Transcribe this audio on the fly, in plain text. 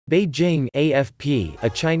Beijing AFP, a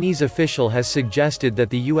Chinese official has suggested that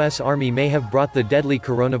the U.S. Army may have brought the deadly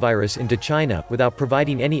coronavirus into China, without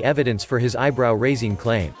providing any evidence for his eyebrow-raising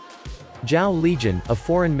claim. Zhao Lijian, a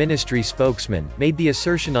foreign ministry spokesman, made the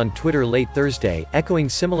assertion on Twitter late Thursday, echoing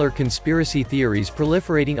similar conspiracy theories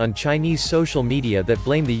proliferating on Chinese social media that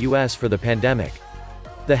blame the U.S. for the pandemic.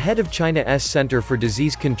 The head of China's Center for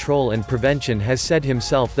Disease Control and Prevention has said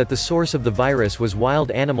himself that the source of the virus was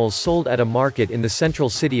wild animals sold at a market in the central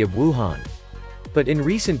city of Wuhan. But in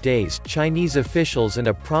recent days, Chinese officials and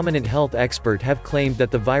a prominent health expert have claimed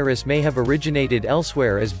that the virus may have originated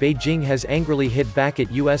elsewhere, as Beijing has angrily hit back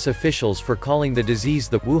at U.S. officials for calling the disease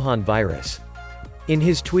the Wuhan virus. In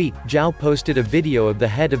his tweet, Zhao posted a video of the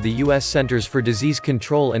head of the U.S. Centers for Disease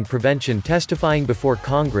Control and Prevention testifying before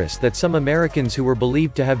Congress that some Americans who were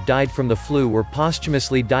believed to have died from the flu were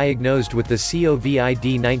posthumously diagnosed with the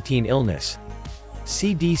COVID-19 illness.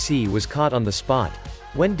 CDC was caught on the spot.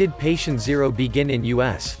 When did patient zero begin in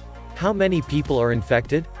U.S.? How many people are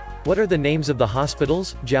infected? What are the names of the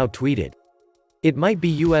hospitals? Zhao tweeted. It might be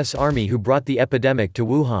U.S. Army who brought the epidemic to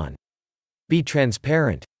Wuhan. Be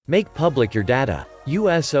transparent. Make public your data.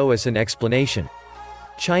 U.S. owe us an explanation.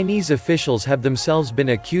 Chinese officials have themselves been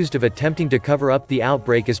accused of attempting to cover up the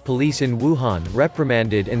outbreak, as police in Wuhan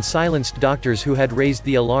reprimanded and silenced doctors who had raised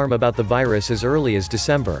the alarm about the virus as early as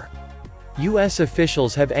December. U.S.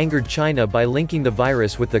 officials have angered China by linking the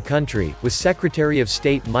virus with the country, with Secretary of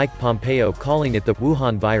State Mike Pompeo calling it the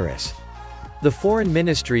Wuhan virus. The Foreign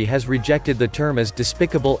Ministry has rejected the term as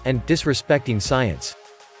despicable and disrespecting science.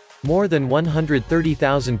 More than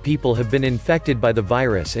 130,000 people have been infected by the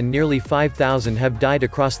virus and nearly 5,000 have died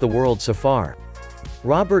across the world so far.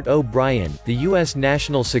 Robert O'Brien, the U.S.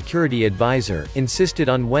 National Security Advisor, insisted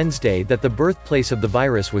on Wednesday that the birthplace of the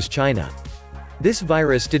virus was China. This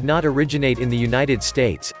virus did not originate in the United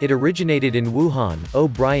States, it originated in Wuhan,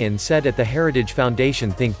 O'Brien said at the Heritage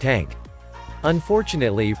Foundation think tank.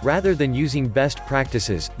 Unfortunately, rather than using best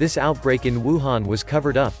practices, this outbreak in Wuhan was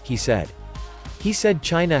covered up, he said. He said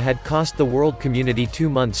China had cost the world community 2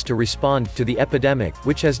 months to respond to the epidemic,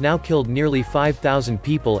 which has now killed nearly 5,000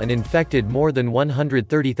 people and infected more than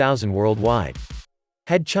 130,000 worldwide.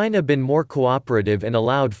 Had China been more cooperative and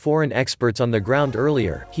allowed foreign experts on the ground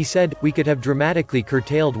earlier, he said, we could have dramatically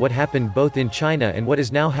curtailed what happened both in China and what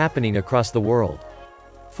is now happening across the world.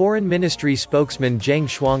 Foreign Ministry spokesman Zhang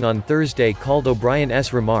Shuang on Thursday called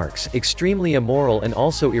O'Brien's remarks extremely immoral and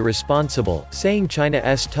also irresponsible, saying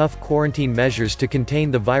China's tough quarantine measures to contain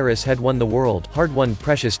the virus had won the world hard-won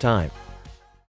precious time.